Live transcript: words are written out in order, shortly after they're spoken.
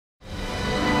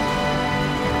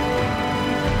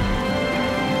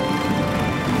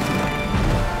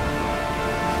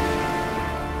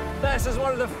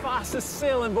fastest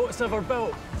sailing boats ever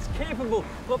built. It's capable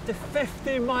of up to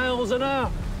 50 miles an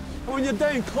hour. And when you're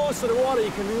down close to the water,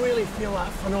 you can really feel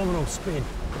that phenomenal speed.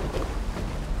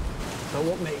 But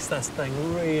what makes this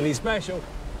thing really special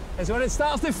is when it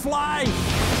starts to fly.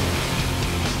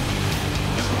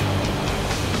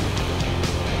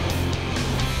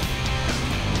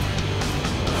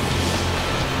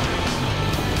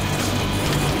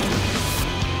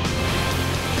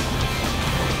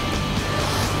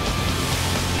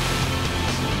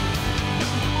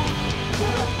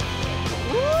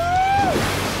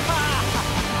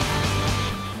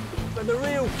 But the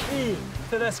real key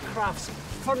to this craft's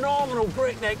phenomenal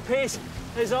breakneck pace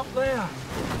is up there.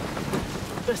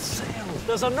 The sails.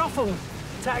 There's enough of them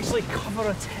to actually cover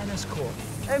a tennis court.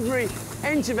 Every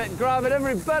inch of it grabbing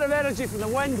every bit of energy from the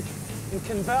wind and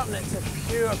converting it to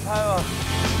pure power.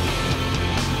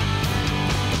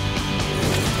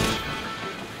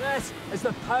 This is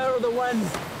the power of the wind,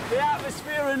 the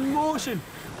atmosphere in motion,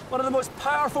 one of the most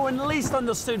powerful and least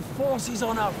understood forces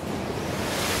on Earth.